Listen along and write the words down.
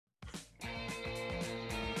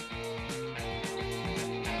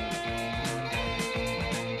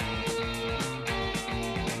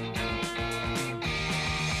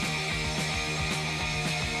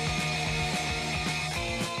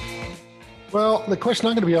Well, the question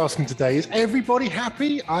I'm going to be asking today is everybody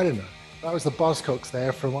happy? I don't know. That was the Buzzcocks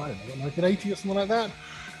there from, I don't know, 1980 or something like that.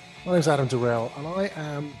 My name's Adam Dorrell, and I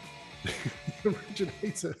am the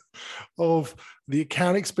originator of the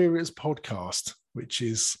Account Experience podcast, which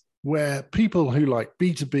is where people who like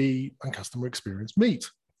B2B and customer experience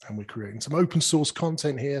meet. And we're creating some open source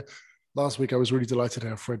content here. Last week, I was really delighted to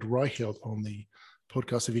have Fred Reichelt on the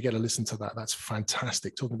podcast. If you get to listen to that, that's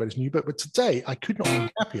fantastic, talking about his new book. But today, I could not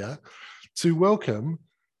be happier to welcome,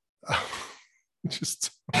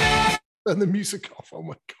 just turn the music off. Oh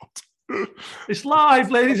my God. It's live,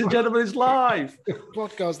 ladies and gentlemen, it's live.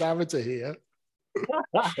 Podcast amateur here.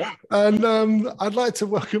 And I'd like to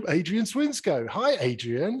welcome Adrian Swincoe. Hi,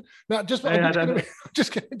 Adrian. Now, I'm just going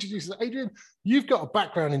to introduce you. Adrian, you've got a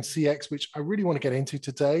background in CX, which I really want to get into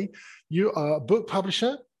today. You are a book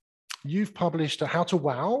publisher. You've published How to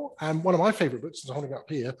Wow, and one of my favorite books is holding up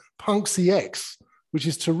here, PunkCX, which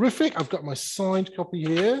is terrific. I've got my signed copy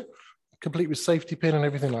here, complete with safety pin and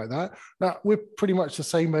everything like that. Now, we're pretty much the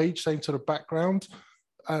same age, same sort of background.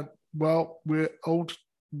 Well, we're old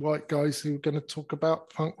white guys who are going to talk about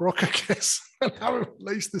punk rock, I guess, and how it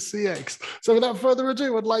relates to CX. So without further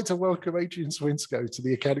ado, I'd like to welcome Adrian Swincoe to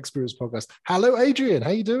the Account Experience podcast. Hello, Adrian.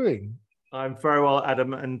 How are you doing? I'm very well,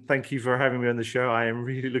 Adam, and thank you for having me on the show. I am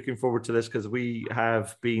really looking forward to this because we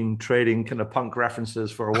have been trading kind of punk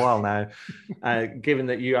references for a while now. Given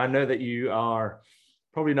that I know that you are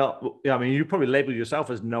probably not, I mean, you probably label yourself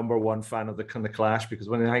as number one fan of the kind of Clash, because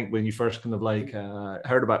when you first kind of like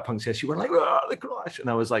heard about PunkXL, you were like, oh, the Clash. And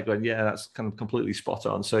I was like, going, yeah, that's kind of completely spot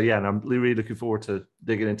on. So yeah, and I'm really looking forward to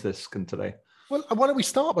digging into this today. Well, why don't we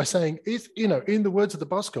start by saying, in the words of the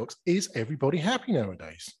Buzzcocks, is everybody happy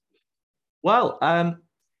nowadays? Well, yeah,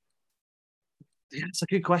 it's a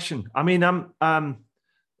good question. I mean, I'd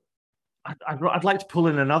like to pull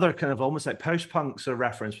in another kind of almost like post-punk sort of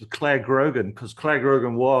reference with Claire Grogan, because Claire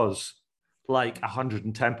Grogan was like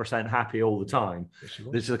 110% happy all the time. Yes,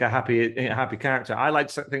 this is like a happy character. I like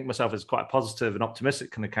to think of myself as quite a positive and optimistic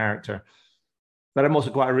kind of character, but I'm also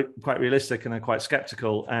quite realistic and I'm quite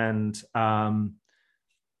skeptical. And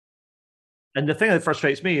the thing that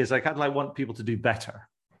frustrates me is like I'd like want people to do better.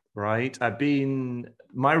 Right.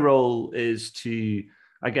 My role is to,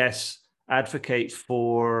 I guess, advocate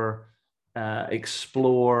for,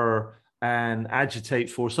 explore and agitate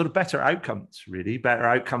for sort of better outcomes, really better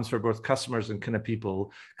outcomes for both customers and kind of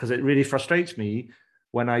people, because it really frustrates me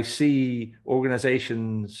when I see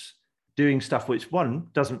organizations doing stuff which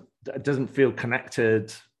doesn't feel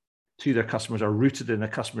connected to their customers or rooted in a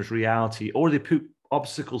customer's reality, or they put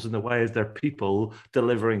obstacles in the way of their people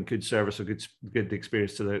delivering good service or good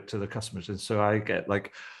experience to the customers. And so I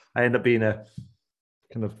end up being a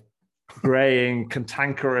kind of graying,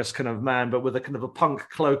 cantankerous kind of man, but with a kind of a punk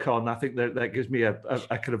cloak on. I think that gives me a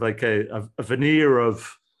kind of like a veneer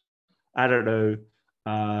of, I don't know,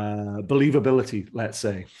 believability, let's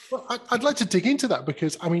say. Well, I'd like to dig into that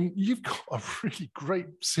because, I mean, you've got a really great,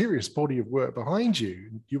 serious body of work behind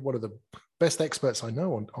you. You're one of the best experts I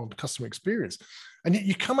know on customer experience. And yet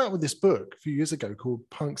you come out with this book a few years ago called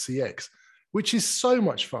PunkCX, which is so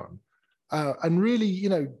much fun and really,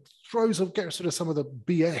 gets sort of some of the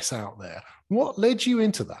BS out there. What led you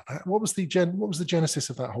into that? What was the genesis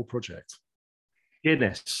of that whole project?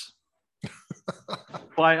 Guinness.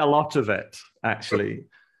 Quite a lot of it, actually.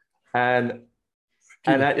 So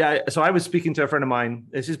I was speaking to a friend of mine.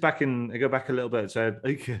 This is I go back a little bit. So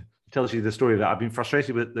it tells you the story that I've been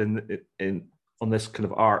frustrated with on this kind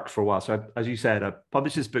of arc for a while. So as you said, I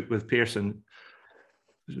published this book with Pearson,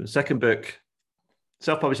 second book,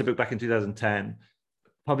 self-published a book back in 2010,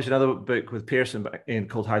 published another book with Pearson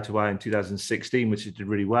called How to Wow in 2016, which did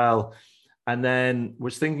really well. And then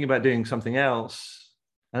was thinking about doing something else.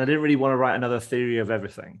 And I didn't really want to write another theory of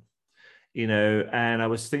everything, and I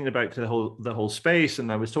was thinking about the whole space.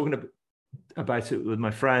 And I was talking about it with my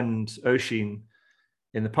friend Oshin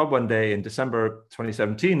in the pub one day in December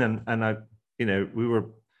 2017. And I, we were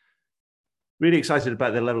really excited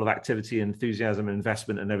about the level of activity, enthusiasm, and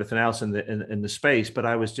investment and everything else in the space. But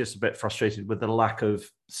I was just a bit frustrated with the lack of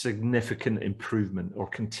significant improvement or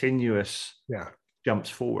continuous jumps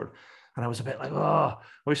forward. And I was a bit like, I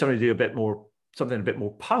wish somebody would do something a bit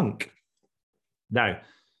more punk. Now,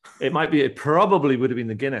 it probably would have been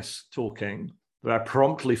the Guinness talking, but I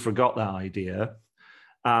promptly forgot that idea.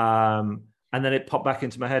 And then it popped back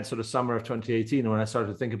into my head sort of summer of 2018 when I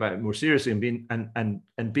started to think about it more seriously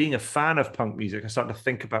and being a fan of punk music, I started to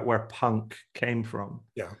think about where punk came from.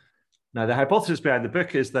 Yeah. Now, the hypothesis behind the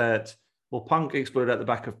book is that, well, punk exploded at the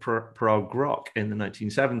back of prog rock in the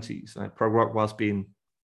 1970s. Prog rock, whilst being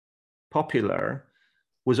popular,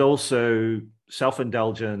 was also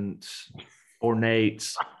self-indulgent,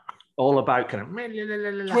 ornate, all about kind of how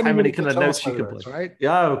many kind of notes you can play, right?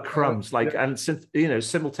 Oh, crumbs, and synth,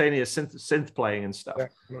 simultaneous synth playing and stuff.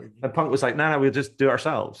 Yeah. And punk was like, no, we'll just do it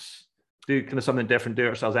ourselves. Do kind of something different, do it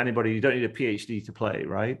ourselves. Anybody, you don't need a PhD to play,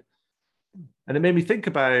 right? And it made me think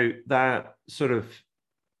about that sort of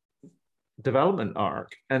development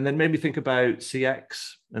arc, and then made me think about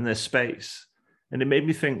CX and this space. And it made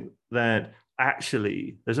me think that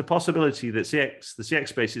actually there's a possibility that the CX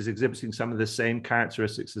space is exhibiting some of the same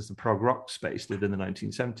characteristics as the prog rock space did in the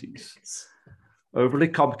 1970s. Overly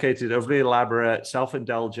complicated, overly elaborate,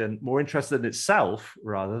 self-indulgent, more interested in itself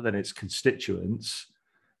rather than its constituents.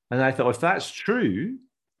 And I thought, if that's true,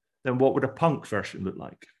 then what would a punk version look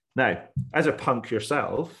like? Now, as a punk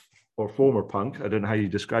yourself, or former punk, I don't know how you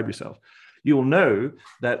describe yourself, you will know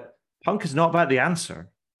that punk is not about the answer,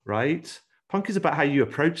 right? Punk is about how you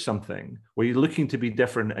approach something where you're looking to be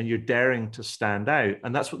different and you're daring to stand out.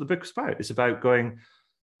 And that's what the book's about. It's about going,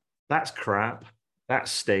 that's crap, that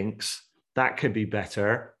stinks, that could be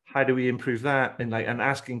better. How do we improve that? And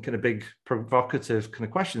asking kind of big provocative kind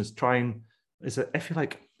of questions, if you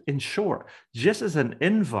like, in short, just as an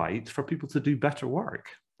invite for people to do better work,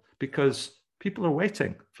 because people are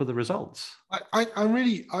waiting for the results. I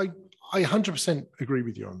 100% agree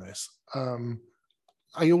with you on this.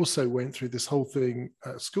 I also went through this whole thing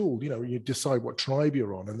at school. You decide what tribe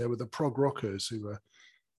you're on, and there were the prog rockers who were,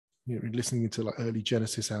 listening to like early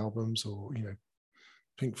Genesis albums or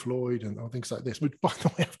Pink Floyd and things like this, which, by the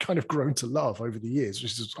way, I've kind of grown to love over the years.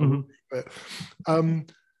 Which is, but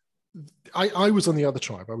I was on the other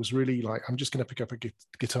tribe. I was really like, I'm just going to pick up a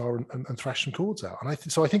guitar and thrash some chords out.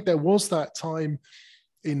 And so I think there was that time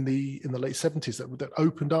in the late 70s that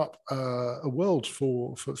opened up a world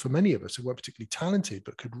for many of us who weren't particularly talented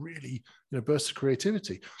but could really burst of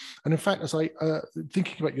creativity. And in fact, as I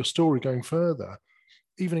thinking about your story going further,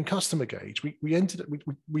 even in customer gauge,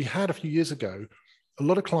 we had a few years ago a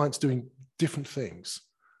lot of clients doing different things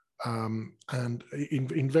and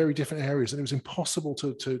in very different areas, and it was impossible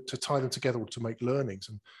to tie them together or to make learnings.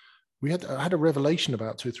 And I had a revelation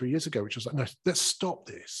about 2 or 3 years ago, which was like, no, let's stop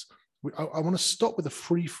this. I want to stop with the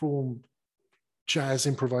free-form jazz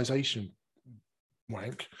improvisation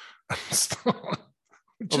wank and start.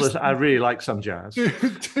 I really like some jazz. Do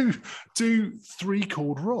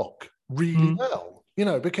 3-chord rock really well,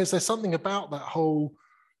 because there's something about that whole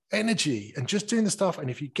energy and just doing the stuff. And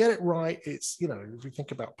if you get it right, it's, if we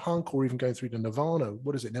think about punk or even going through to Nirvana,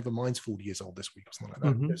 what is it? Nevermind's 40 years old this week or something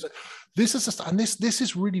like that. So this is just, and this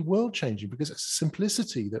is really world changing because it's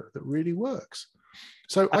simplicity that really works.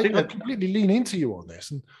 So I completely lean into you on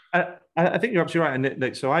this. And I think you're absolutely right.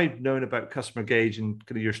 And so I've known about customer gauge and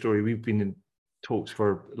kind of your story. We've been in talks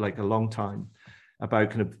for like a long time about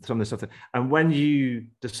kind of some of the stuff. And when you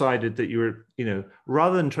decided that you were,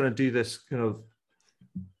 rather than trying to do this kind of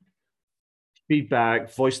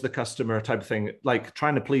feedback, voice of the customer type of thing, like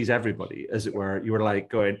trying to please everybody, as it were, you were like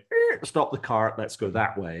going, stop the cart, let's go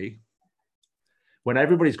that way. When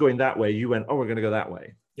everybody's going that way, you went, oh, we're going to go that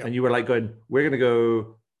way. Yep. And you were like going, we're going to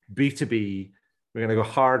go B2B, we're going to go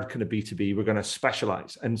hard kind of B2B, we're going to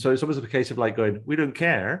specialize. And so it's almost a case of like going, we don't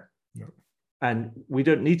care. Yep. And we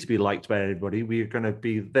don't need to be liked by everybody. We're going to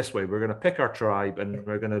be this way. We're going to pick our tribe and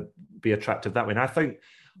we're going to be attractive that way. And I think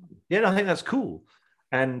that's cool.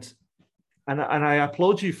 And I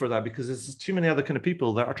applaud you for that, because there's too many other kind of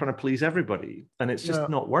people that are trying to please everybody, and it's just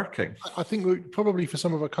not working. I think probably for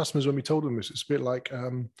some of our customers, when we told them this, it's a bit like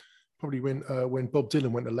probably when Bob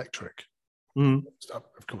Dylan went electric.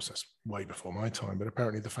 Of course, that's way before my time, but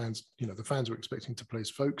apparently the fans were expecting to play his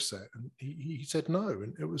folk set, and he said no,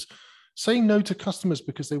 and it was saying no to customers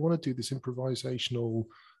because they want to do this improvisational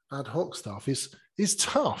ad hoc stuff is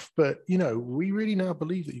tough, but we really now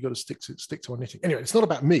believe that you've got to stick to our knitting. Anyway, it's not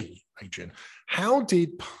about me, Adrian. How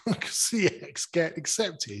did PunkCX get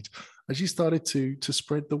accepted as you started to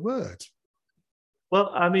spread the word?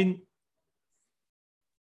 Well, I mean,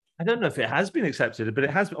 I don't know if it has been accepted, but it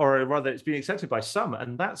has, or rather it's been accepted by some,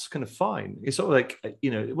 and that's kind of fine. It's sort of like,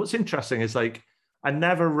 what's interesting is like, I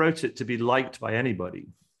never wrote it to be liked by anybody.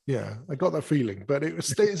 Yeah, I got that feeling, but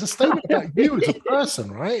it's a statement about you as a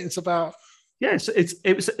person, right? It's about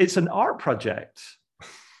it's an art project.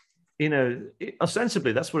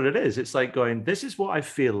 Ostensibly that's what it is. It's like going, this is what I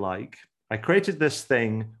feel like. I created this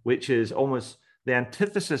thing, which is almost the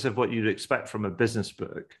antithesis of what you'd expect from a business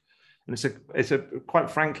book, and it's a quite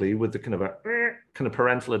frankly, with the kind of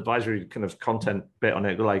parental advisory kind of content bit on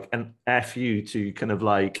it, like an F you to kind of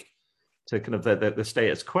like to kind of the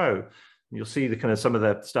status quo. You'll see the kind of some of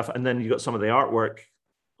the stuff, and then you got some of the artwork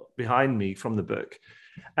behind me from the book.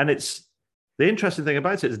 And it's the interesting thing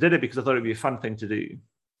about it is I did it because I thought it'd be a fun thing to do.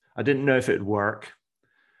 I didn't know if it'd work.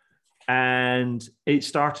 And it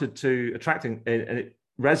started to attracting and it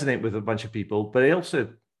resonate with a bunch of people, but it also,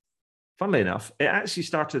 funnily enough, it actually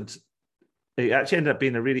ended up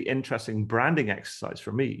being a really interesting branding exercise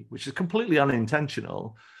for me, which is completely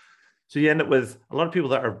unintentional. So you end up with a lot of people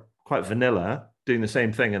that are quite vanilla doing the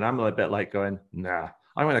same thing. And I'm a bit like going, nah,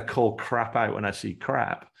 I'm going to call crap out when I see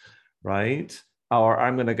crap, right? Or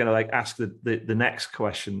I'm going to like ask the next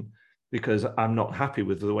question because I'm not happy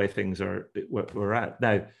with the way things are we're at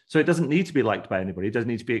now. So it doesn't need to be liked by anybody. It doesn't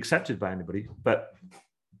need to be accepted by anybody, but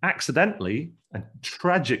accidentally and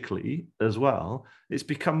tragically as well, it's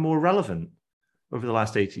become more relevant over the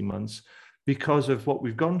last 18 months because of what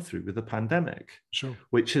we've gone through with the pandemic, sure,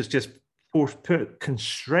 which has just put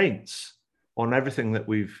constraints on everything that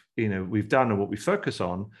we've done and what we focus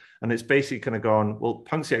on. And it's basically kind of gone, well,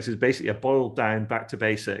 PunkCX is basically a boiled down back to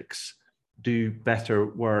basics, do better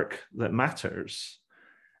work that matters.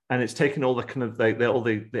 And it's taken all the kind of all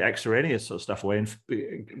the extraneous sort of stuff away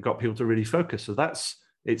and got people to really focus. So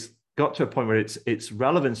it's got to a point where its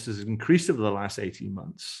relevance has increased over the last 18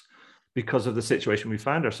 months because of the situation we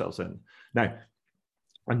found ourselves in. Now,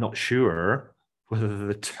 I'm not sure whether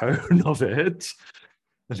the tone of it,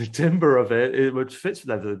 the timbre of it would fit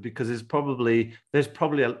with that, because there's probably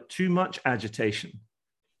too much agitation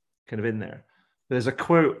kind of in there. There's a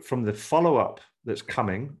quote from the follow-up that's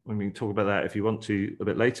coming, when we can talk about that if you want to a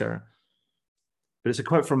bit later. But it's a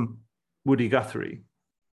quote from Woody Guthrie.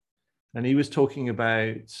 And he was talking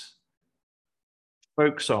about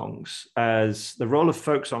folk songs as the role of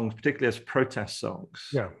folk songs, particularly as protest songs.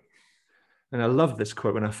 Yeah. And I love this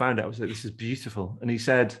quote. When I found it, I was like, this is beautiful. And he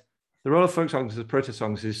said, the role of folk songs as protest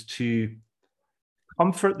songs is to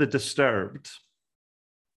comfort the disturbed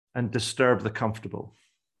and disturb the comfortable.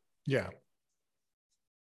 Yeah.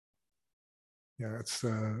 Yeah, it's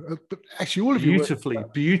but actually all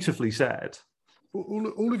of beautifully said.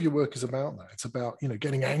 All of your work is about that. It's about,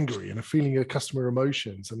 getting angry and feeling your customer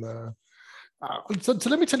emotions. And so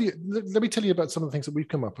let me tell you about some of the things that we've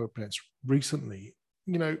come up against recently,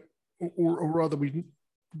 or rather we've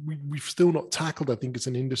still not tackled, I think, as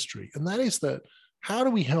an industry. And that is that, how do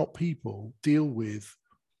we help people deal with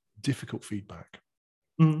difficult feedback?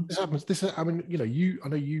 Mm. I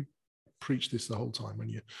know you preach this the whole time when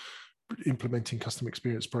you're implementing customer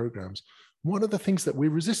experience programs. One of the things that we're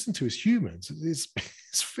resistant to as humans is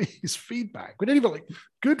feedback. We don't even like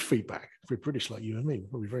good feedback. If we're British like you and me, we're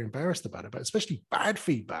probably very embarrassed about it, but especially bad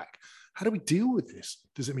feedback. How do we deal with this?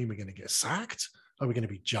 Does it mean we're going to get sacked? Are we going to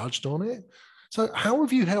be judged on it? So how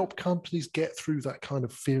have you helped companies get through that kind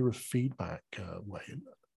of fear of feedback way?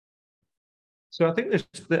 So I think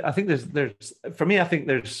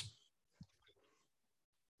there's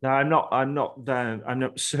now I'm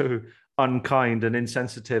not so unkind and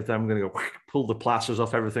insensitive that I'm going to go pull the plasters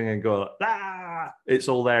off everything and go, it's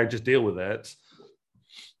all there, just deal with it.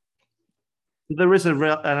 There is an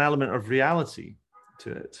element of reality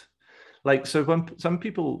to it. Like, so when some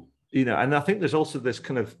people, and I think there's also there's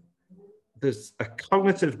a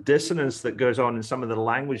cognitive dissonance that goes on in some of the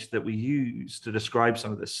language that we use to describe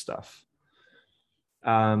some of this stuff.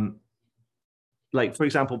 Like, for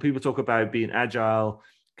example, people talk about being agile,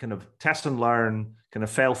 kind of test and learn, kind of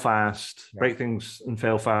fail fast, break things and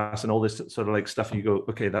fail fast, and all this sort of like stuff. And you go,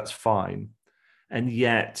 okay, that's fine. And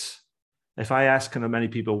yet, if I ask kind of many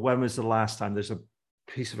people, when was the last time, there's a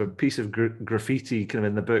piece of graffiti kind of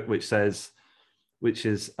in the book which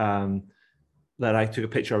is that I took a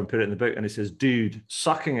picture of and put it in the book, and it says, dude,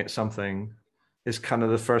 sucking at something is kind of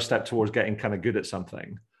the first step towards getting kind of good at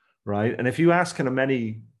something, right? And if you ask kind of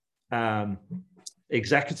many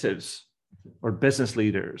executives or business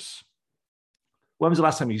leaders, when was the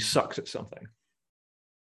last time you sucked at something?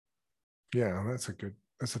 Yeah,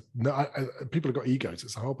 people have got egos.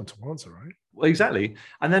 It's a hard one to answer, right? Well, exactly.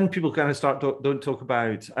 And then people kind of don't talk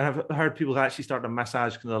about, and I've heard people actually start to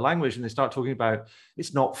massage kind of the language, and they start talking about,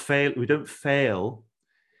 it's not fail, we don't fail,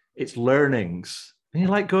 it's learnings. And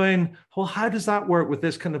you're like going, well, how does that work with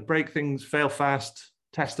this kind of break things, fail fast,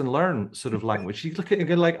 test and learn sort of language? You look at it and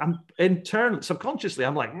go like, I'm internally, subconsciously,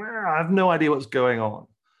 I'm like, I have no idea what's going on.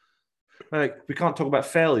 Like, we can't talk about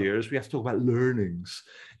failures, we have to talk about learnings.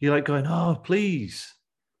 You're like going, oh, please,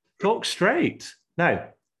 talk straight. Now,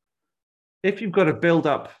 if you've got to build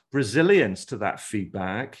up resilience to that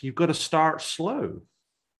feedback, you've got to start slow,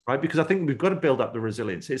 right? Because I think we've got to build up the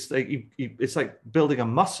resilience. It's like it's like building a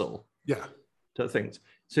muscle. Yeah. To things.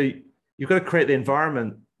 So you've got to create the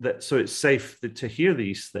environment so it's safe to hear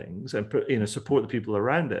these things and support the people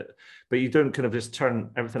around it. But you don't kind of just turn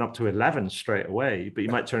everything up to 11 straight away. But you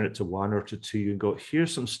might turn it to 1 or to 2 and go,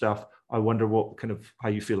 here's some stuff. I wonder how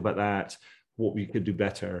you feel about that. what we could do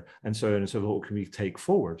better, and so on and so forth. What can we take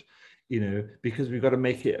forward? Because we've got to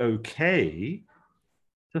make it okay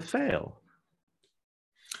to fail.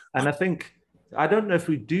 And I don't know if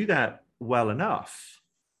we do that well enough.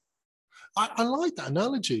 I like that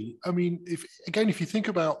analogy. I mean, if you think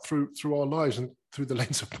about through our lives and through the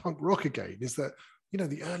lens of punk rock again, is that,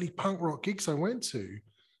 the early punk rock gigs I went to,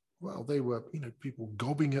 well, they were, people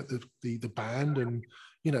gobbing at the band and,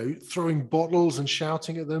 throwing bottles and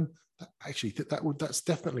shouting at them. Actually, that's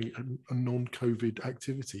definitely a non-COVID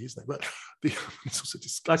activity, isn't it? But it's also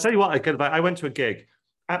disgusting. I'll tell you what, I went to a gig,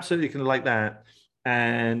 absolutely kind of like that,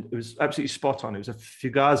 and it was absolutely spot on. It was a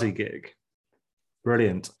Fugazi gig,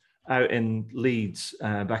 brilliant, out in Leeds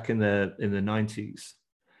back in the 90s,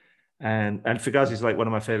 and Fugazi is like one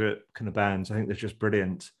of my favorite kind of bands. I think they're just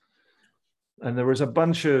brilliant. And there was a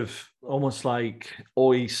bunch of almost like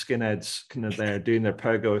oi skinheads kind of there doing their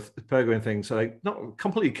pogoing thing. So like not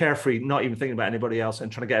completely carefree, not even thinking about anybody else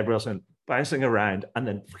and trying to get everybody else in, bouncing around and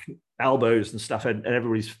then elbows and stuff in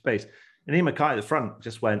everybody's face. And Ian McKay at the front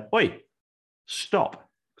just went, "Oi, stop."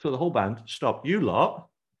 So the whole band, "Stop, you lot.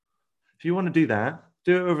 If you want to do that,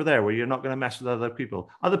 do it over there where you're not going to mess with other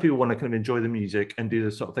people. Other people want to kind of enjoy the music and do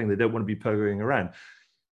the sort of thing. They don't want to be pogoing around."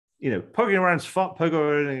 Pogoing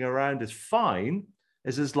around is fine,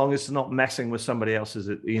 as long as it's not messing with somebody else's,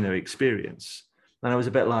 experience. And I was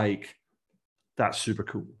a bit like, that's super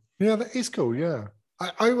cool. Yeah, that is cool. Yeah.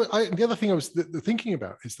 The other thing I was thinking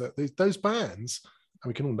about is that those bands, and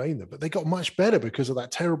we can all name them, but they got much better because of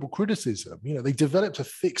that terrible criticism. They developed a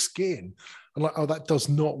thick skin and like, oh, that does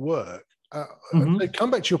not work. And to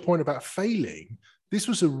come back to your point about failing, this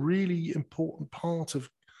was a really important part of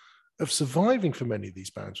surviving for many of these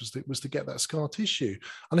bands was to get that scar tissue.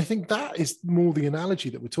 And I think that is more the analogy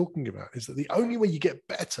that we're talking about, is that the only way you get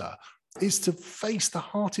better is to face the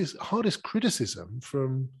hardest criticism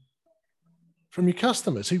from your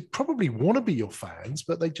customers, who probably want to be your fans,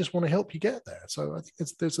 but they just want to help you get there. So I think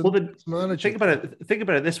there's an analogy. Think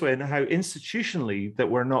about it this way, and how institutionally that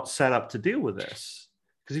we're not set up to deal with this.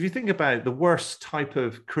 Because if you think about it, the worst type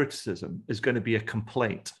of criticism is going to be a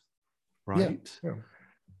complaint, right? Yeah.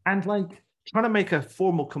 And like trying to make a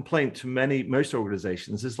formal complaint to most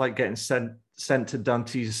organizations is like getting sent to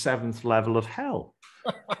Dante's 7th level of hell.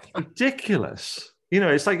 Ridiculous.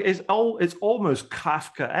 It's like it's almost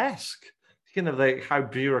Kafka-esque, like how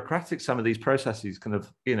bureaucratic some of these processes kind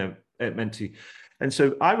of, it meant to. And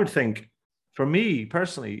so I would think, for me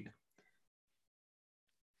personally,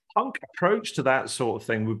 punk approach to that sort of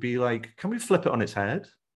thing would be like, can we flip it on its head?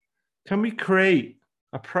 Can we create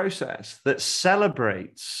a process that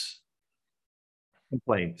celebrates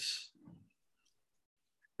complaints,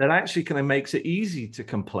 that actually kind of makes it easy to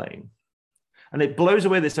complain? And it blows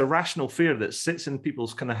away this irrational fear that sits in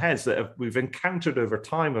people's kind of heads that we've encountered over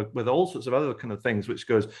time with all sorts of other kind of things, which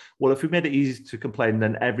goes, well, if we made it easy to complain,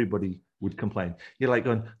 then everybody would complain. You're like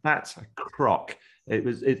going, that's a crock.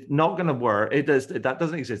 It's not going to work. That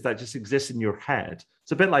doesn't exist. That just exists in your head.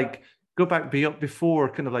 It's a bit like, go back before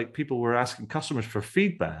kind of like people were asking customers for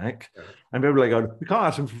feedback, and people were like going, we can't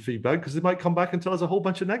ask them for feedback because they might come back and tell us a whole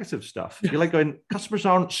bunch of negative stuff. You're like going, customers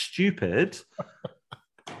aren't stupid,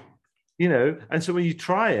 and so when you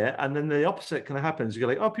try it and then the opposite kind of happens, you're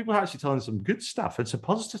like, oh, people are actually telling some good stuff and some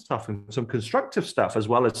positive stuff and some constructive stuff, as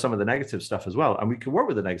well as some of the negative stuff as well. And we can work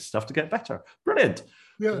with the negative stuff to get better. Brilliant.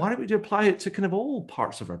 Yeah. Why don't we apply it to kind of all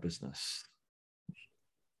parts of our business?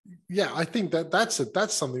 Yeah, I think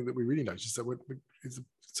that's something that we really noticed, that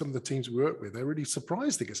some of the teams we work with, they're really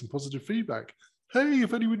surprised to get some positive feedback. Hey,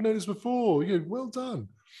 if anyone noticed before, well done.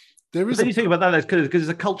 There is. Then you think about that because it's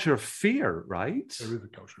a culture of fear, right? There is a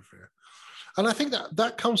culture of fear, and I think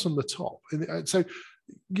that comes from the top. And so,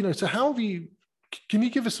 so how have you? Can you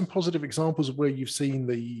give us some positive examples of where you've seen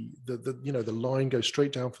the line go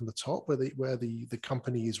straight down from the top, where the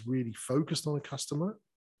company is really focused on a customer?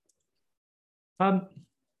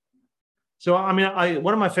 So, I mean,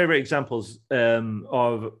 one of my favorite examples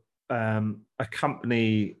of a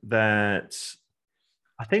company that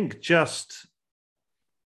I think just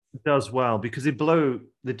does well, because they do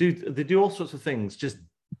all sorts of things,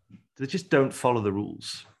 they just don't follow the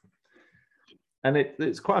rules. And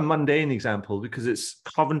it's quite a mundane example, because it's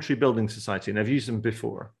Coventry Building Society, and I've used them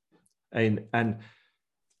before. And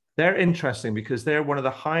they're interesting because they're one of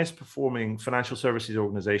the highest performing financial services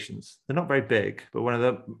organizations. They're not very big, but one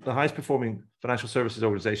of the highest performing financial services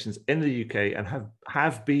organizations in the UK, and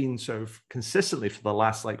have been so consistently for the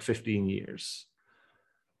last 15 years.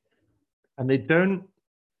 And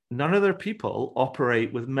none of their people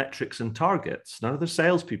operate with metrics and targets. None of their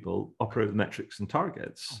salespeople operate with metrics and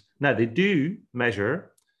targets. Now, they do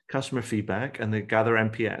measure customer feedback and they gather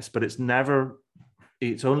NPS, but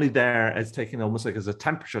it's only there as taking almost like as a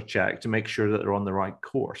temperature check to make sure that they're on the right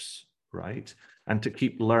course, right? And to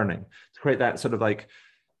keep learning, to create that sort of like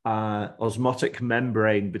osmotic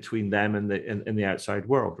membrane between them and the outside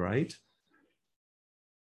world, right?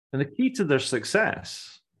 And the key to their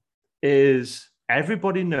success is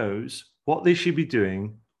everybody knows what they should be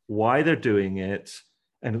doing, why they're doing it,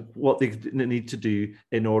 and what they need to do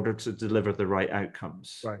in order to deliver the right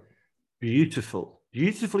outcomes. Right.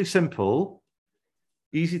 Beautifully simple,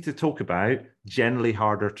 easy to talk about, generally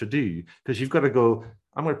harder to do, because you've got to go,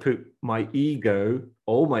 I'm going to put my ego,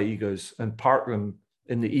 all my egos, and park them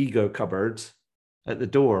in the ego cupboard at the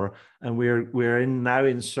door. And we're now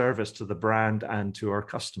in service to the brand and to our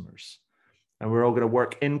customers. And we're all going to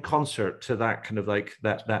work in concert to that kind of like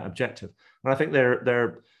that objective. And I think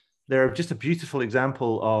they're just a beautiful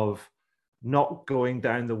example of not going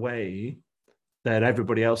down the way that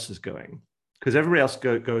everybody else is going. Because everybody else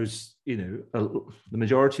goes, the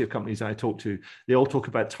majority of companies I talk to, they all talk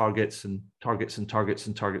about targets and targets and targets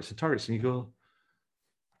and targets and targets. And you go,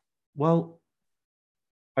 well,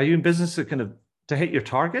 are you in business to hit your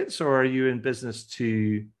targets, or are you in business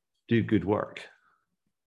to do good work?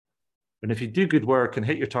 And if you do good work and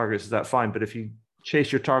hit your targets, is that fine? But if you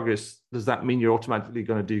chase your targets, does that mean you're automatically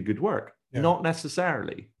going to do good work? Yeah. Not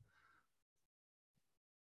necessarily.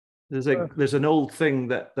 There's an old thing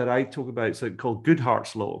that I talk about. It's called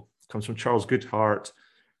Goodhart's law. It comes from Charles Goodhart,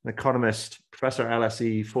 an economist, professor at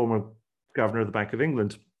LSE, former governor of the Bank of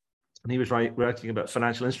England. And he was writing about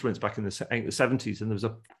financial instruments back in the 70s. And there was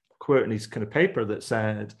a quote in his kind of paper that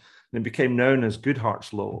said, and it became known as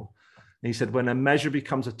Goodhart's law. And he said, when a measure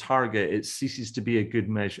becomes a target, it ceases to be a good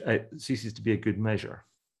measure. It ceases to be a good measure.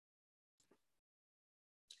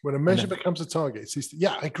 When a measure becomes a target,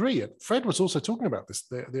 I agree. Fred was also talking about this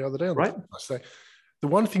the other day on the podcast. The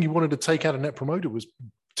one thing he wanted to take out of Net Promoter was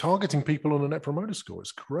targeting people on a Net Promoter score.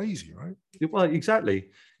 It's crazy, right? Well, exactly.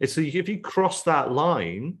 It's if you cross that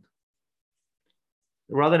line,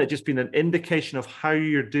 rather than it just being an indication of how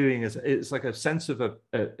you're doing, it's like a sense of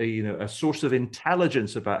a source of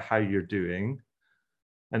intelligence about how you're doing,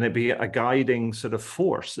 and it'd be a guiding sort of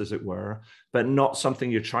force, as it were, but not something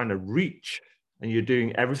you're trying to reach. And you're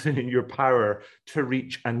doing everything in your power to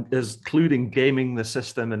reach, and including gaming the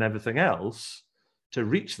system and everything else to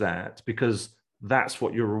reach that, because that's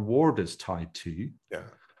what your reward is tied to,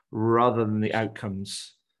 rather than the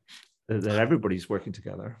outcomes that everybody's working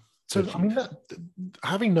together. So, I mean,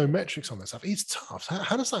 having no metrics on this stuff, it's tough.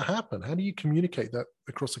 How does that happen? How do you communicate that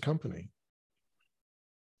across the company?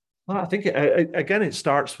 Well, I think again, it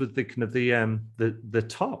starts with the kind of the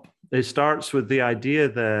top. It starts with the idea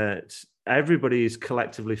that everybody is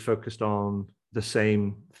collectively focused on the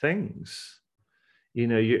same things.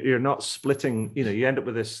 You're not splitting. You end up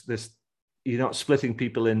with this. You're not splitting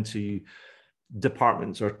people into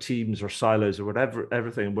departments or teams or silos or whatever.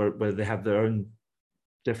 Everything where they have their own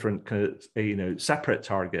different kind of separate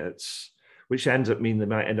targets, which ends up meaning they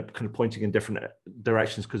might end up kind of pointing in different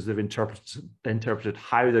directions because they've interpreted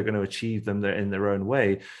how they're going to achieve them in their own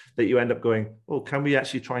way. That you end up going, well, can we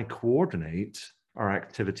actually try and coordinate our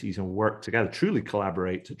activities and work together, truly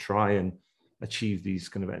collaborate to try and achieve these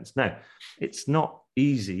kind of events? Now, it's not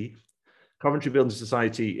easy. Coventry Building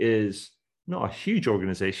Society is not a huge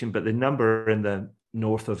organization, but they number in the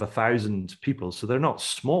north of 1,000 people, so they're not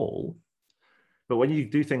small. But when you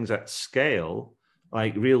do things at scale,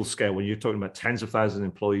 like real scale, when you're talking about tens of thousands of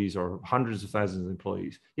employees or hundreds of thousands of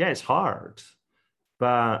employees, it's hard.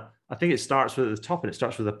 But I think it starts with at the top, and it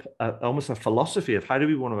starts with almost a philosophy of how do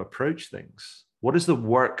we want to approach things? What is the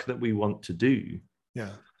work that we want to do? Yeah,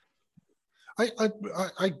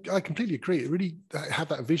 I completely agree. It really had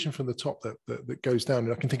that vision from the top that goes down.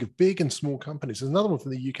 And I can think of big and small companies. There's another one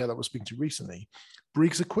from the UK that I was speaking to recently,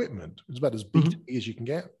 Briggs Equipment. It's about as B2B as you can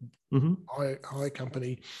get. Hire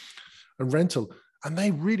company and rental. And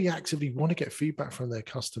they really actively want to get feedback from their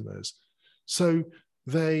customers. So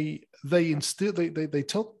they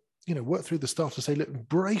tell, work through the staff to say, look,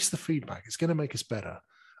 embrace the feedback. It's going to make us better.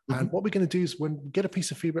 And what we're going to do is when we get a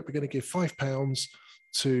piece of feedback, we're going to give £5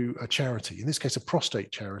 to a charity, in this case, a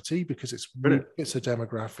prostate charity, because it's a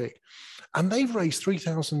demographic. And they've raised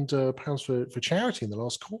 £3,000 for charity in the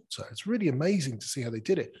last quarter. It's really amazing to see how they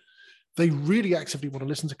did it. They really actively want to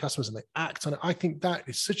listen to customers and they act on it. I think that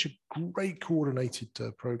is such a great coordinated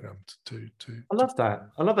program I love that.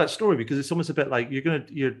 I love that story because it's almost a bit like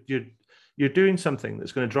you're doing something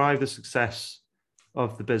that's going to drive the success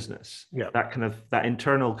of the business. Yeah. That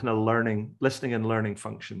internal kind of listening and learning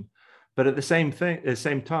function. But at the same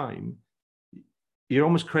time, you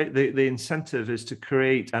almost create the incentive is to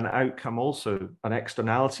create an outcome, also an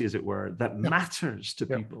externality, as it were, that matters to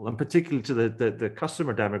people, and particularly to the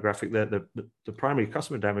customer demographic, the primary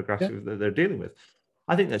customer demographic that they're dealing with.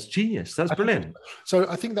 I think that's genius. That's brilliant. So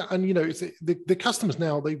I think that, and it's the customers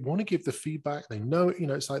now, they want to give the feedback. They know,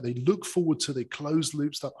 it's like they look forward to the closed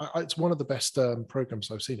loop stuff. It's one of the best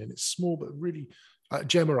programs I've seen, and it's small but really.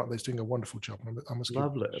 Gemma up there's doing a wonderful job. I must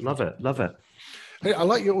love it. Hey, I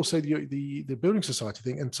like you also the building society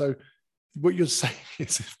thing. And so what you're saying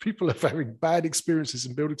is, if people are having bad experiences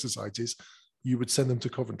in building societies, you would send them to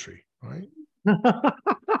Coventry, right?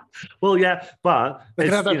 Well, yeah, but they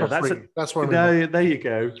can have that that's what there you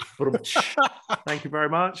go. Thank you very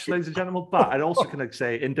much, ladies and gentlemen. But I'd also kind of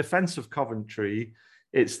say, in defense of Coventry,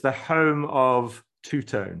 it's the home of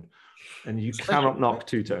two-tone, and you cannot knock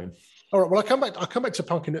two-tone. All right. Well, I'll come back to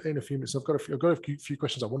punk in a few minutes. I've got a few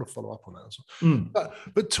questions I want to follow up on that as well.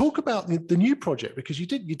 But talk about the new project, because you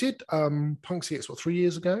did PunkCX 3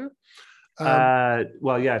 years ago.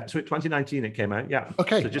 2019 it came out. Yeah.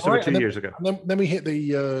 Okay. So just over 2 years ago. And then we hit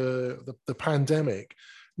the pandemic.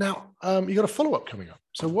 Now you got a follow up coming up.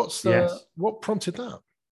 So what prompted that?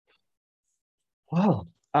 Well,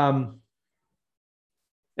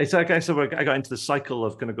 it's okay. So I got into the cycle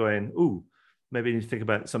of kind of going, ooh, maybe I need to think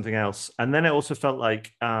about something else. And then it also felt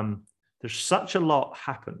like there's such a lot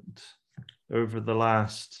happened over the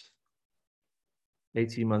last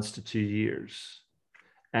 18 months to 2 years.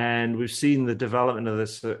 And we've seen the development of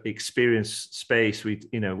this experience space.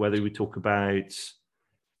 Whether we talk about,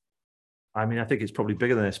 I think it's probably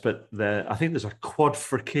bigger than this, but I think there's a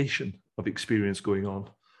quadrification of experience going on.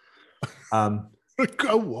 A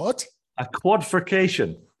what? A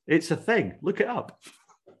quadrification. It's a thing. Look it up.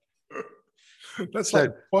 That's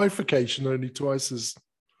like bifurcation, only twice as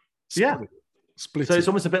split. So it's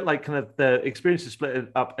almost a bit like kind of the experience is split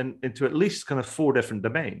up into at least kind of 4 different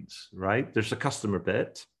domains, right? There's a customer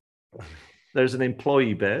bit, there's an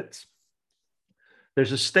employee bit,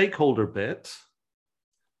 there's a stakeholder bit,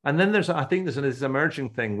 and then there's this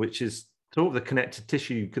emerging thing, which is sort of the connective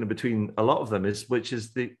tissue kind of between a lot of them, which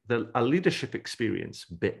is a leadership experience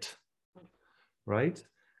bit, right?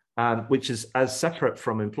 Which is as separate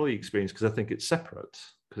from employee experience, because I think it's separate,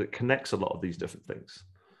 because it connects a lot of these different things.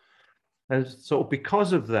 And so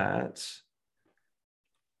because of that,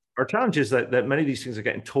 our challenge is that many of these things are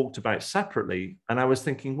getting talked about separately. And I was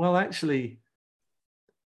thinking, well, actually,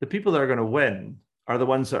 the people that are going to win are the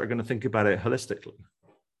ones that are going to think about it holistically.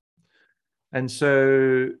 And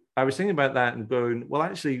so I was thinking about that and going, well,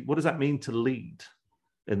 actually, what does that mean to lead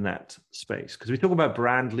in that space? Because we talk about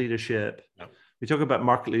brand leadership. No. We talk about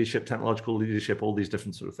market leadership, technological leadership, all these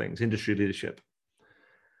different sort of things, industry leadership.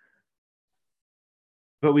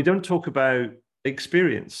 But we don't talk about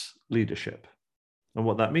experience leadership and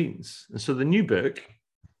what that means. And so the new book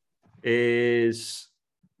is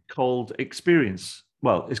called Experience.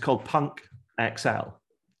 Well, it's called PunkXL.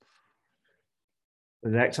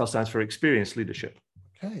 And the XL stands for Experience Leadership.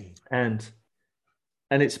 Okay. And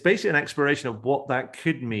it's basically an exploration of what that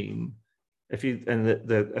could mean. I feel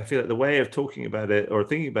like the way of talking about it or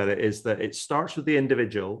thinking about it is that it starts with the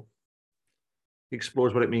individual,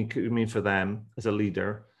 explores what it could mean for them as a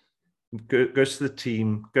leader, goes to the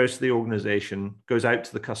team, goes to the organization, goes out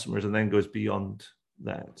to the customers, and then goes beyond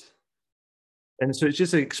that. And so it's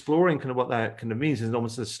just exploring kind of what that kind of means, and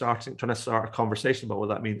almost trying to start a conversation about what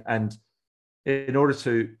that means. And in order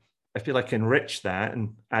to, I feel like, enrich that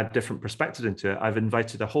and add different perspectives into it, I've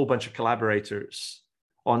invited a whole bunch of collaborators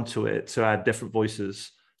onto it to add different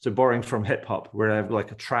voices. So borrowing from hip hop, where I have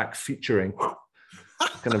like a track featuring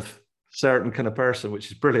kind of certain kind of person,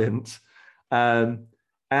 which is brilliant. And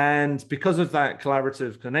because of that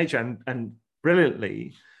collaborative kind of nature, and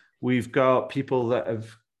brilliantly, we've got people that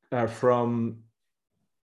are from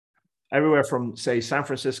everywhere from, say, San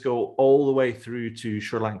Francisco all the way through to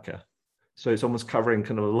Sri Lanka. So it's almost covering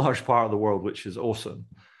kind of a large part of the world, which is awesome.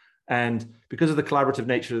 And because of the collaborative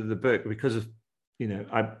nature of the book, because of,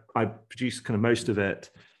 I produced kind of most of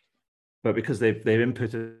it, but because they've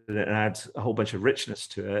inputted it and add a whole bunch of richness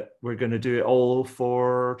to it, we're going to do it all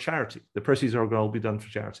for charity. The proceeds are going to be done for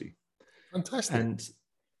charity. Fantastic. And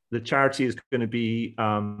the charity is going to be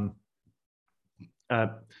Médecins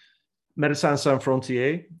Sans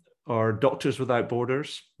Frontières, or Doctors Without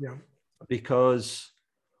Borders. Yeah. Because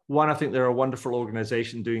one, I think they're a wonderful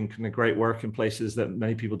organization doing kind of great work in places that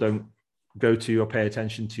many people don't go to or pay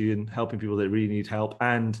attention to, and helping people that really need help.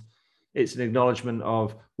 And it's an acknowledgement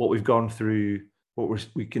of what we've gone through, what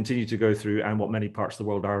we continue to go through, and what many parts of the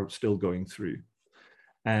world are still going through.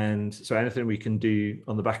 And so anything we can do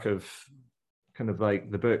on the back of kind of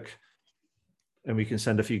like the book, and we can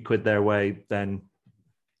send a few quid their way, then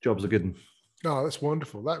job's a good one. Oh, that's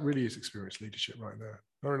wonderful. That really is experienced leadership right there.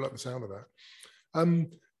 I really like the sound of that.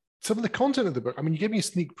 Some of the content of the book, I mean, you gave me a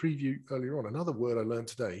sneak preview earlier on. Another word I learned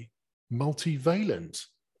today, multivalent.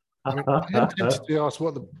 I mean, I am tempted to ask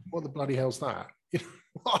what the bloody hell's that?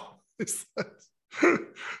 What is that?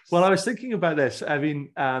 Well, I was thinking about this. I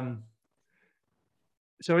mean,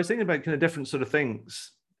 so I was thinking about kind of different sort of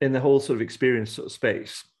things in the whole sort of experience sort of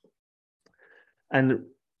space. And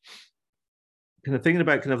kind of thinking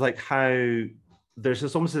about kind of like how there's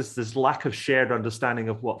just almost this lack of shared understanding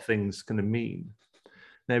of what things kind of mean.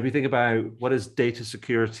 Now, if you think about what is data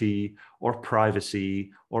security or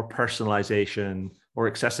privacy or personalization or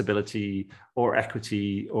accessibility or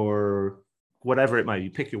equity or whatever it might be,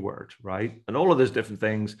 pick your word, right? And all of those different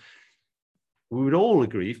things, we would all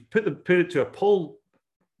agree, put it to a poll,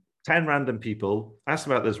 10 random people, ask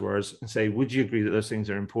them about those words and say, would you agree that those things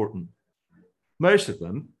are important? Most of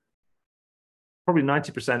them, probably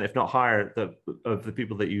 90%, if not higher, of the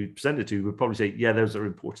people that you present it to would probably say, yeah, those are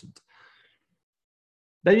important.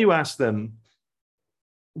 Then you ask them,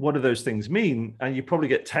 what do those things mean? And you probably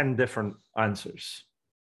get 10 different answers.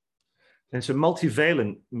 And so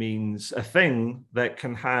multivalent means a thing that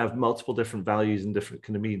can have multiple different values and different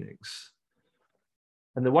kind of meanings.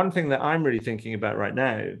 And the one thing that I'm really thinking about right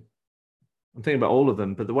now, I'm thinking about all of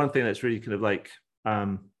them, but the one thing that's really kind of like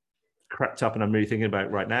crept up and I'm really thinking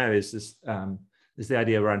about right now is this, is the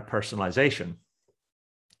idea around personalization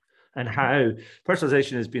and how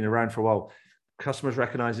personalization has been around for a while. Customers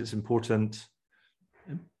recognize it's important.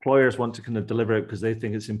 Employers want to kind of deliver it because they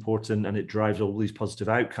think it's important and it drives all these positive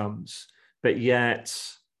outcomes. But yet,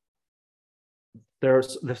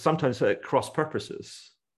 there's sometimes cross purposes.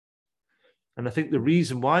 And I think the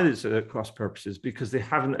reason why there's cross purposes is because they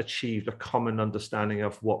haven't achieved a common understanding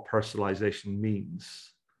of what personalization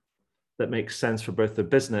means that makes sense for both the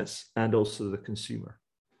business and also the consumer.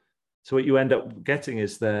 So what you end up getting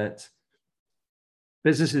is that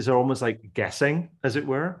businesses are almost like guessing, as it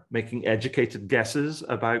were, making educated guesses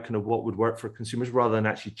about kind of what would work for consumers rather than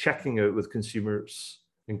actually checking out with consumers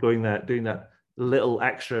and doing that little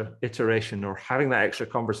extra iteration or having that extra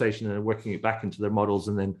conversation and working it back into their models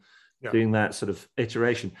and then doing that sort of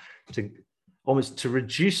iteration to almost to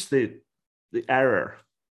reduce the error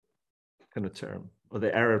kind of term or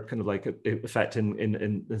the error kind of like effect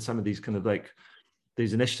in some of these kind of like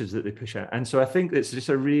these initiatives that they push out. And so I think it's just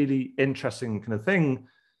a really interesting kind of thing.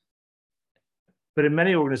 But in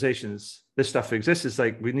many organizations, this stuff exists. It's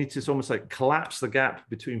like we need to almost like collapse the gap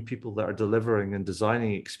between people that are delivering and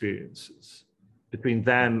designing experiences between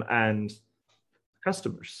them and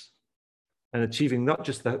customers and achieving not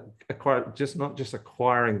just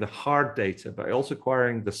acquiring the hard data, but also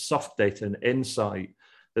acquiring the soft data and insight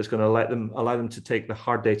that's going to allow them to take the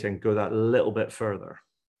hard data and go that little bit further,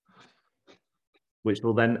 which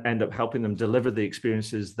will then end up helping them deliver the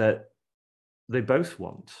experiences that they both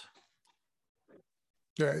want.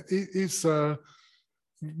 Yeah, it's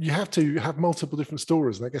you have to have multiple different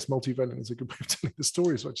stories, and I guess multivalent is a good way of telling the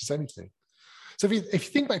story as much as anything. So if you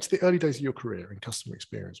think back to the early days of your career in customer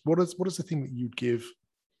experience, what is the thing that you'd give,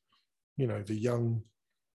 the young,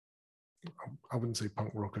 I wouldn't say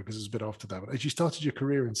punk rocker because it's a bit after that, but as you started your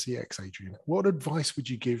career in CX, Adrian, what advice would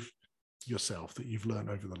you give yourself that you've learned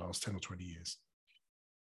over the last 10 or 20 years?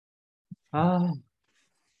 I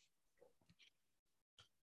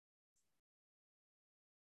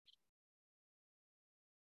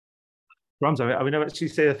mean, I would actually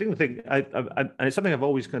say, I think and it's something I've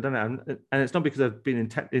always kind of done, and it's not because I've been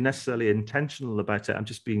necessarily intentional about it. I'm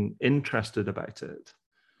just being interested about it.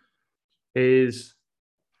 Is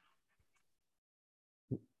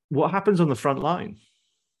what happens on the front line?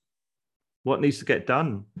 What needs to get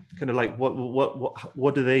done? Kind of like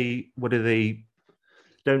what do they?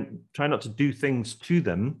 Don't try not to do things to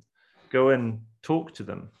them. Go and talk to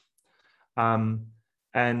them.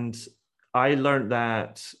 And I learned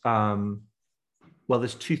that. Well,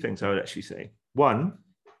 there's two things I would actually say. One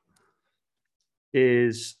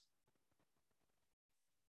is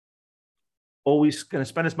always going to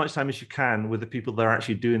spend as much time as you can with the people that are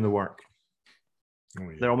actually doing the work. Oh,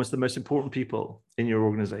 yeah. They're almost the most important people in your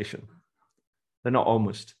organization. They're not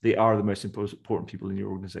almost, they are the most important people in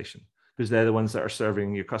your organization because they're the ones that are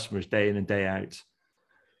serving your customers day in and day out.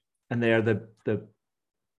 And they are the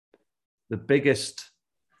biggest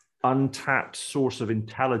untapped source of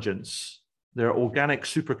intelligence. They're organic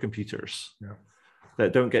supercomputers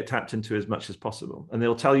that don't get tapped into as much as possible. And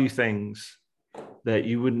they'll tell you things that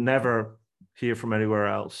you would never hear from anywhere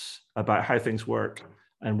else about how things work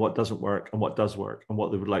and what doesn't work and what does work and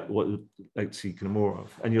what they would like to see kind of more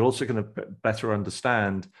of. And you're also going to better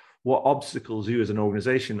understand what obstacles you as an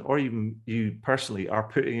organization or even you personally are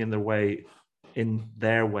putting in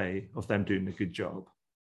their way of them doing a good job.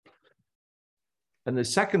 And the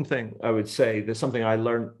second thing I would say, there's something I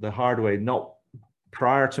learned the hard way, not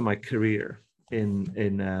prior to my career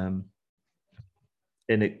in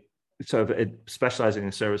specializing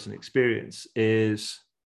in service and experience, is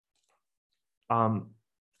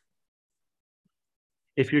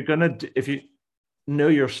if you know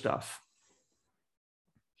your stuff,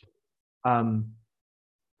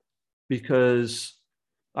 because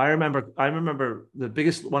I remember one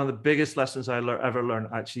of the biggest lessons I ever learned,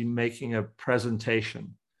 actually making a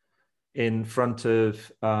presentation in front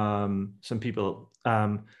of some people.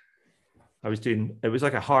 It was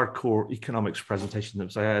like a hardcore economics presentation.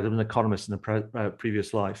 I had an economist in a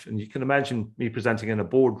previous life. And you can imagine me presenting in a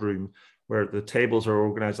boardroom where the tables are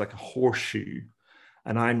organized like a horseshoe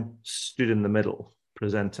and I'm stood in the middle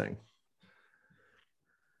presenting.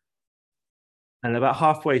 And about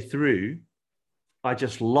halfway through, I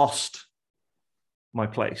just lost my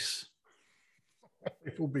place.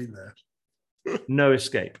 We've all been there. No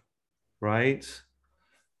escape, right?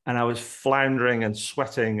 And I was floundering and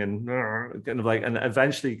sweating and kind of like, and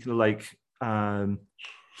eventually kind of like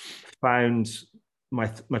found my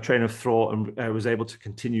train of thought, and I was able to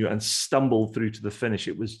continue and stumble through to the finish.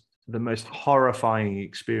 It was the most horrifying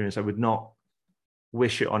experience. I would not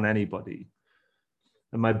wish it on anybody.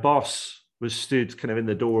 And my boss was stood kind of in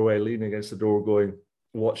the doorway, leaning against the door,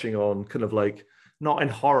 watching on, kind of like, not in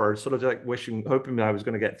horror, sort of like hoping that I was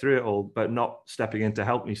going to get through it all, but not stepping in to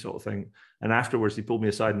help me, sort of thing. And afterwards, he pulled me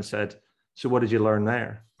aside and said, "So what did you learn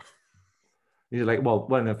there?" He's like, well,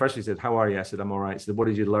 first he said, "How are you?" I said, "I'm all right." He said, "What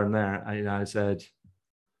did you learn there?" And I said,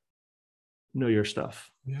 "Know your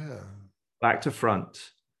stuff." Yeah. Back to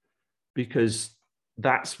front, because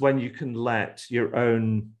that's when you can let your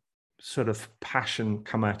own sort of passion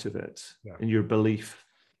come out of it, and your belief.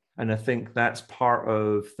 And I think that's part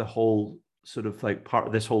of the whole sort of like part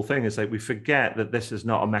of this whole thing, is like we forget that this is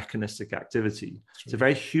not a mechanistic activity. It's a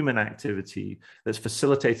very human activity that's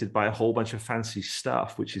facilitated by a whole bunch of fancy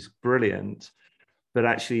stuff, which is brilliant. But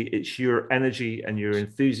actually it's your energy and your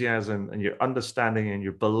enthusiasm and your understanding and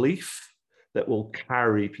your belief that will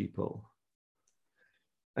carry people.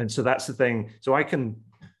 And so that's the thing. So I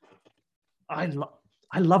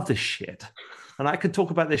love this shit, and I could talk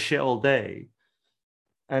about this shit all day.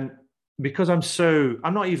 And because I'm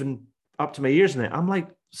not even up to my ears in it, I'm like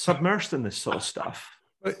submersed in this sort of stuff.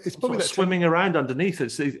 It's probably that swimming around underneath.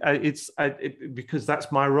 Because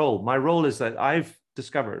that's my role. My role is that I've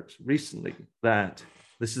discovered recently that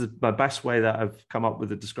this is my best way that I've come up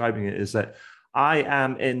with describing it, is that I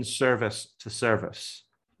am in service to service.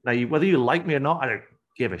 Now, whether you like me or not, I don't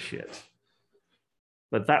give a shit.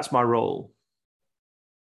 But that's my role.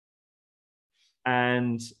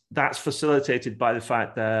 And that's facilitated by the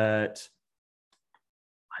fact that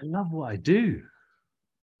I love what I do.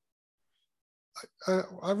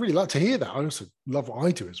 I really like to hear that. I also love what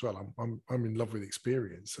I do as well. I'm in love with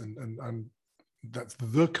experience, and that's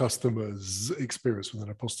the customer's experience with an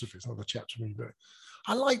apostrophe. It's not the chapter for me, but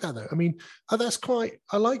I like that though. I mean, I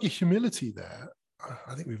like your humility there.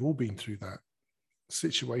 I think we've all been through that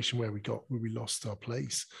situation where we lost our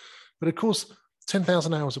place. But of course,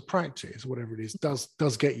 10,000 hours of practice, whatever it is,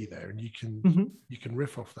 does get you there, and you can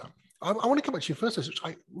riff off that. I want to come back to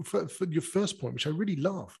your first point, which I really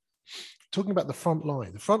love. Talking about the front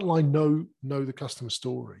line. The front line know the customer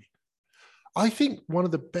story. I think one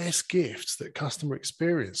of the best gifts that customer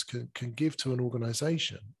experience can give to an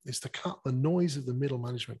organization is to cut the noise of the middle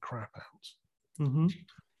management crap out. Mm-hmm.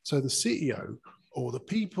 So the CEO or the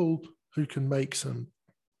people who can make some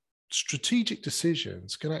strategic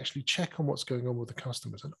decisions can actually check on what's going on with the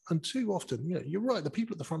customers. And too often, you're right, the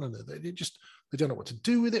people at the front end, they don't know what to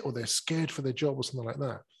do with it, or they're scared for their job or something like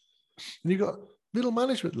that. And you've got middle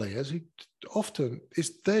management layers who often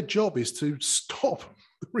their job is to stop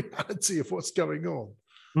the reality of what's going on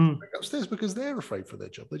upstairs, because they're afraid for their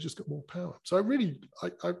job. They just got more power. So I really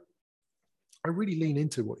lean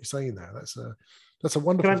into what you're saying there. That's a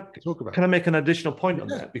wonderful thing to talk about. Can I make an additional point on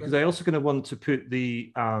that? Because I also kind of want to put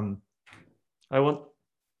there's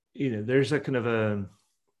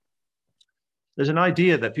an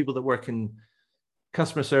idea that people that work in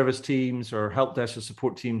customer service teams or help desk or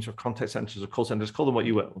support teams or contact centers or call centers, call them what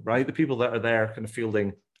you will, right? The people that are there kind of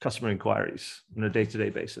fielding customer inquiries on a day-to-day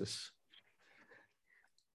basis.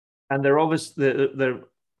 And they're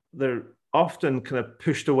often kind of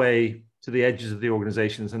pushed away to the edges of the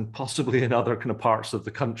organizations and possibly in other kind of parts of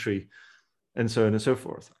the country and so on and so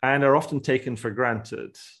forth, and are often taken for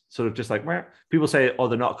granted. Sort of just like, people say, oh,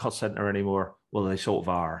 they're not a cost center anymore. Well, they sort of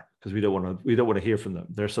are, because we don't want to hear from them.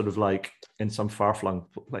 They're sort of like in some far-flung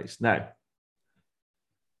place. Now,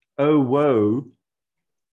 oh, whoa,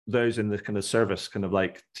 those in the kind of service kind of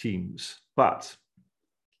like teams. But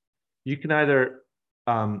you can either,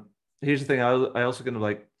 here's the thing I also kind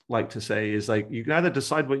of like to say is like, you can either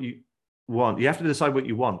decide what you want. You have to decide what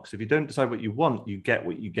you want, because if you don't decide what you want, you get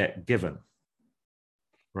what you get given,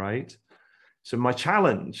 right? So my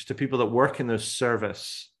challenge to people that work in this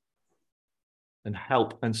service and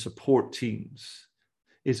help and support teams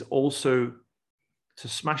is also to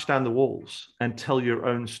smash down the walls and tell your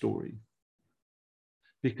own story.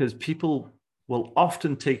 Because people will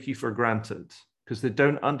often take you for granted because they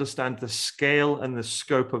don't understand the scale and the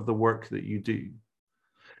scope of the work that you do.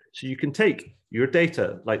 So you can take your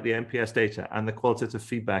data, like the NPS data and the qualitative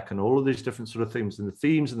feedback and all of these different sort of things and the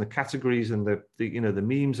themes and the categories and the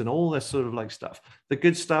memes and all this sort of like stuff, the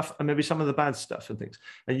good stuff and maybe some of the bad stuff and things.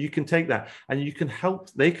 And you can take that and you can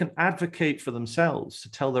help, they can advocate for themselves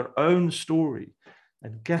to tell their own story.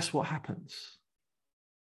 And guess what happens?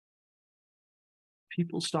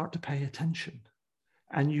 People start to pay attention.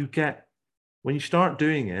 And you get, when you start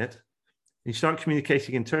doing it, you start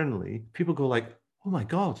communicating internally, people go like, oh my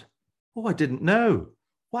God, oh, I didn't know.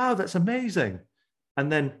 Wow, that's amazing.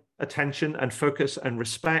 And then attention and focus and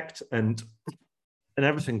respect and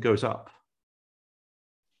everything goes up.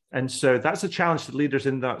 And so that's a challenge to leaders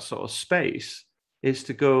in that sort of space, is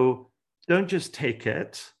to go, don't just take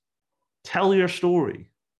it, tell your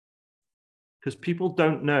story. Because people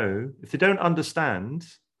don't know, if they don't understand,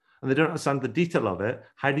 and they don't understand the detail of it,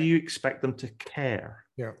 how do you expect them to care?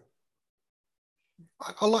 Yeah.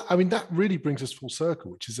 I mean, that really brings us full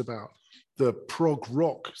circle, which is about the prog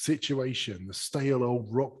rock situation, the stale old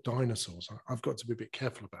rock dinosaurs. I've got to be a bit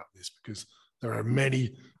careful about this because there are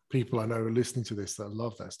many people I know listening to this that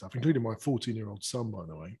love that stuff, including my 14-year-old son, by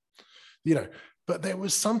the way. But there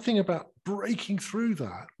was something about breaking through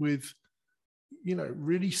that with,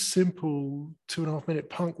 really simple 2.5-minute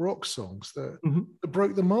punk rock songs that, that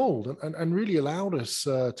broke the mold and really allowed us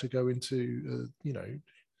to go into,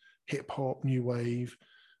 hip hop, new wave,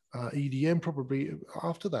 EDM probably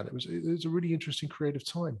after that. It was a really interesting creative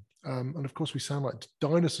time. And of course we sound like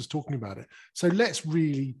dinosaurs talking about it. So let's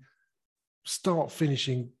really start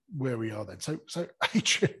finishing where we are then. So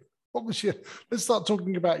Adrian, let's start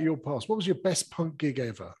talking about your past. What was your best punk gig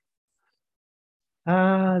ever?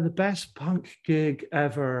 The best punk gig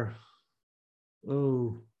ever.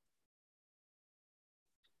 Oh,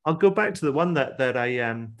 I'll go back to the one that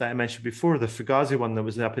I mentioned before, the Fugazi one that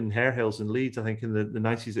was up in Hare Hills in Leeds, I think in the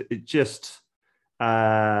 90s. It just it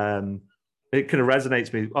kind of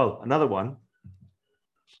resonates me. Oh, another one.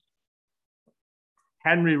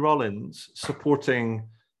 Henry Rollins supporting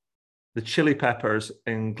the Chili Peppers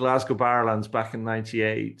in Glasgow Barrowlands back in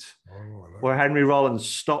 '98, where Henry Rollins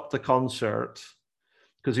stopped the concert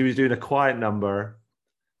because he was doing a quiet number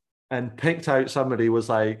and picked out somebody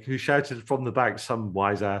who shouted from the back, some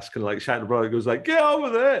wise ass kind of like shouted abroad, goes like, get on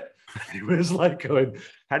with it. And he was like going,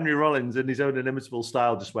 Henry Rollins in his own inimitable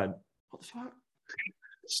style just went, what the fuck?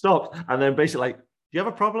 Stopped. And then basically like, do you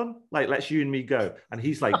have a problem? Like, let's you and me go. And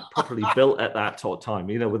he's like properly built at that time,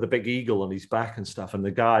 with a big eagle on his back and stuff. And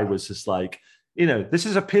the guy was just like, this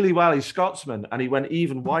is a Pilly-Wally Scotsman. And he went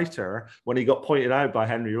even whiter when he got pointed out by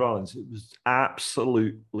Henry Rollins. It was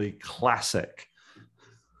absolutely classic.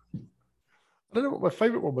 I don't know what my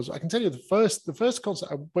favorite one was. I can tell you the first concert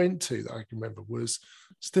I went to that I can remember was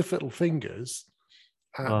Stiff Little Fingers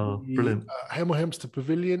at the Hemel Hempstead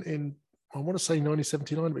Pavilion in, I want to say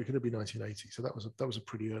 1979, but it could have been 1980. So that was a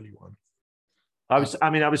pretty early one. I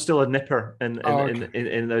was still a nipper in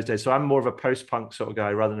those days. So I'm more of a post-punk sort of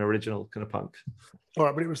guy rather than original kind of punk. All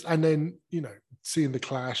right, but it was, and then seeing the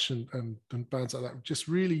Clash and bands like that just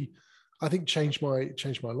really, I think, changed my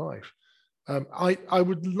life. I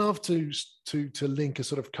would love to link a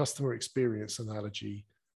sort of customer experience analogy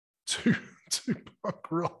to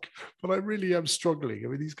punk rock, but I really am struggling. I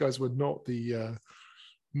mean, these guys were not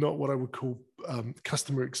what I would call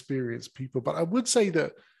customer experience people, but I would say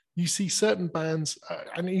that you see certain bands,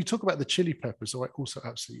 and you talk about the Chili Peppers, who I also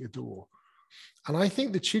absolutely adore. And I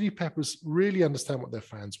think the Chili Peppers really understand what their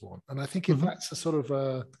fans want. And I think if that's a sort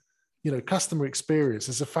of customer experience,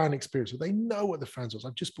 as a fan experience, they know what the fans want.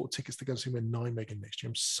 I've just bought tickets to go see them in Nijmegen next year.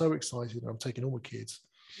 I'm so excited. I'm taking all my kids.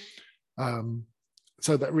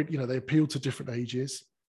 So that they appeal to different ages.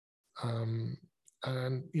 And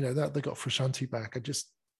that they got Frusciante back.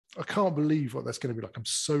 I can't believe what that's going to be like. I'm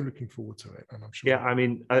so looking forward to it, and I'm sure. Yeah, I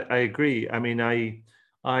mean, I agree. I mean,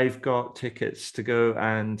 I've got tickets to go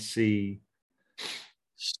and see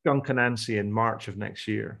Skunk Anansie in March of next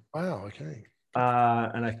year. Wow. Okay.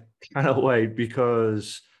 And I cannot wait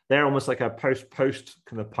because they're almost like a post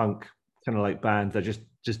kind of punk kind of like band that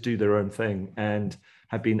just do their own thing and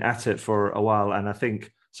have been at it for a while. And I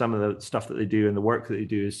think some of the stuff that they do and the work that they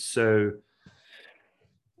do is so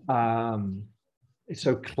it's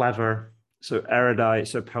so clever, so erudite,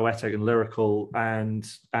 so poetic and lyrical, and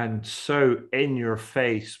so in your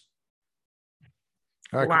face.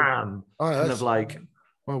 Wham! Kind of like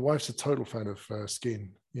my wife's a total fan of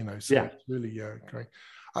Skin, you know. So it's really great.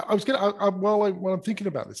 I was gonna while I'm thinking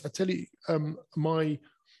about this, I tell you, my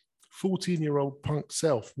 14-year-old punk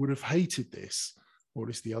self would have hated this, or at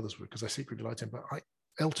least the others would, because I secretly liked him. But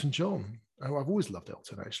Elton John, I've always loved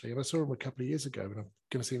Elton actually, and I saw him a couple of years ago, and I'm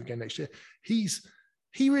going to see him again next year.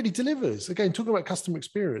 He really delivers. Again, talking about customer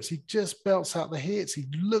experience, he just belts out the hits. He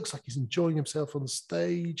looks like he's enjoying himself on the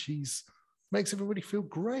stage. Makes everybody feel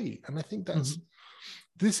great, and I think that's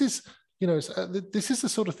this is the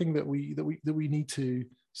sort of thing that we need to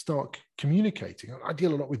start communicating. I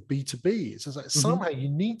deal a lot with B2B. It's like somehow you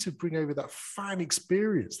need to bring over that fan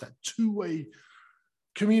experience, that two-way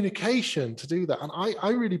communication to do that. And I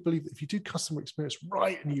really believe that if you do customer experience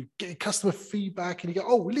right and you get customer feedback and you go,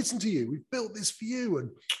 oh, we listened to you, we built this for you, and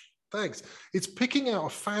thanks. It's picking out a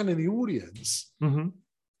fan in the audience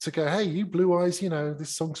to go, hey, you Blue Eyes, you know,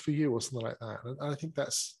 this song's for you, or something like that. And I think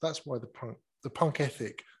that's why the punk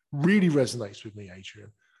ethic really resonates with me,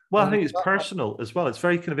 Adrian. Well, I think it's personal as well. It's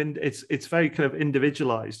very kind of it's very kind of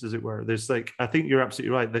individualized, as it were. There's like, I think you're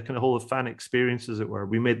absolutely right. The kind of whole fan experience, as it were.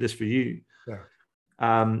 We made this for you. Yeah.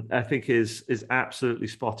 I think is absolutely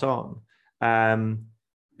spot on,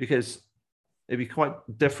 because it'd be quite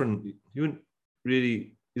different. You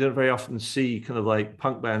don't very often see kind of like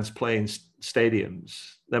punk bands playing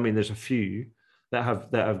stadiums. I mean, there's a few that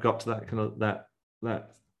have got to that kind of that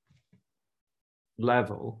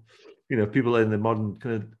level. You know, people in the modern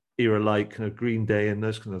kind of era, like kind of Green Day and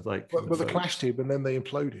those kind of like. Well, the Clash tube, and then they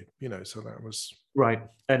imploded. You know, so that was right.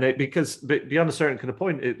 And because beyond a certain kind of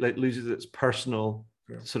point, it like loses its personal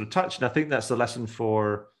sort of touch. And I think that's the lesson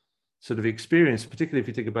for sort of experience, particularly if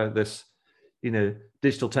you think about this, you know,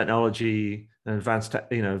 digital technology and advanced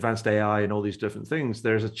AI and all these different things.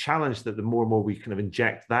 There's a challenge that the more and more we kind of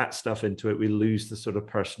inject that stuff into it, we lose the sort of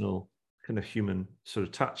personal kind of human sort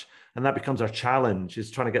of touch. And that becomes our challenge,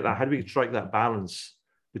 is trying to get that. How do we strike that balance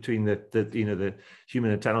between the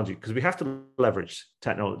human and technology? Because we have to leverage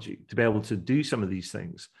technology to be able to do some of these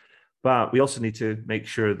things. But we also need to make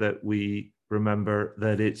sure that we remember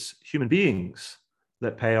that it's human beings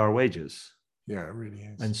that pay our wages. Yeah, it really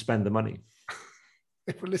is. And spend the money.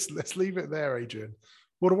 Well, listen, let's leave it there, Adrian.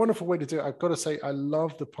 What a wonderful way to do it. I've got to say, I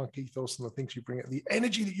love the punk ethos and the things you bring, the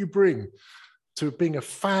energy that you bring to being a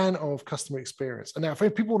fan of customer experience. And now, if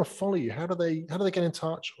people want to follow you, how do they get in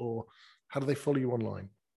touch, or how do they follow you online?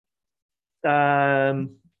 I'm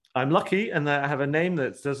lucky in that I have a name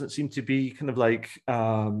that doesn't seem to be kind of like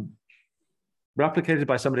replicated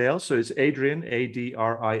by somebody else. So it's Adrian, Adrian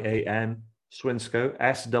Swincoe,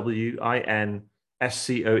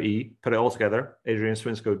 SWINSCOE. Put it all together,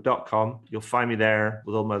 adrianswinscoe.com. You'll find me there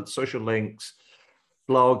with all my social links,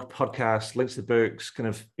 blog, podcast, links to books, kind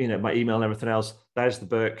of, you know, my email and everything else. There's the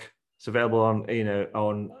book. It's available on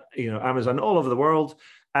Amazon all over the world.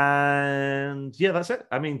 And yeah, that's it.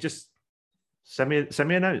 I mean, just send me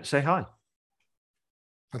a note, say hi.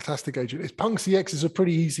 Fantastic, Adrian. PunkCX is a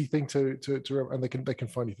pretty easy thing to and they can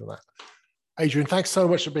find you for that. Adrian, thanks so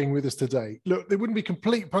much for being with us today. Look, there wouldn't be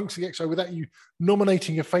complete PunkCX show without you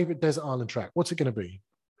nominating your favorite desert island track. What's it going to be?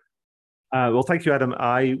 Well, thank you, Adam.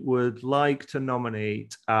 I would like to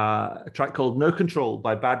nominate a track called No Control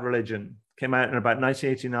by Bad Religion. Came out in about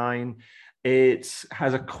 1989. It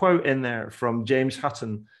has a quote in there from James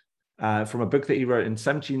Hutton from a book that he wrote in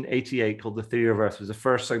 1788 called The Theory of Earth. It was the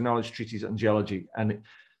first acknowledged treatise on geology. And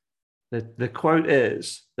the quote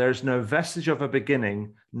is, "There's no vestige of a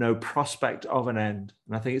beginning, no prospect of an end."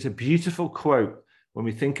 And I think it's a beautiful quote when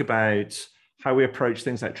we think about how we approach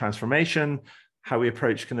things like transformation, how we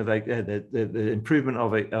approach kind of like the improvement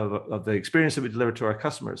of the experience that we deliver to our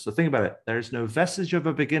customers. So think about it. There's no vestige of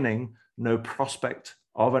a beginning, no prospect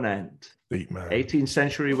of an end. Deep, man. 18th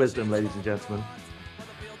century wisdom, ladies and gentlemen.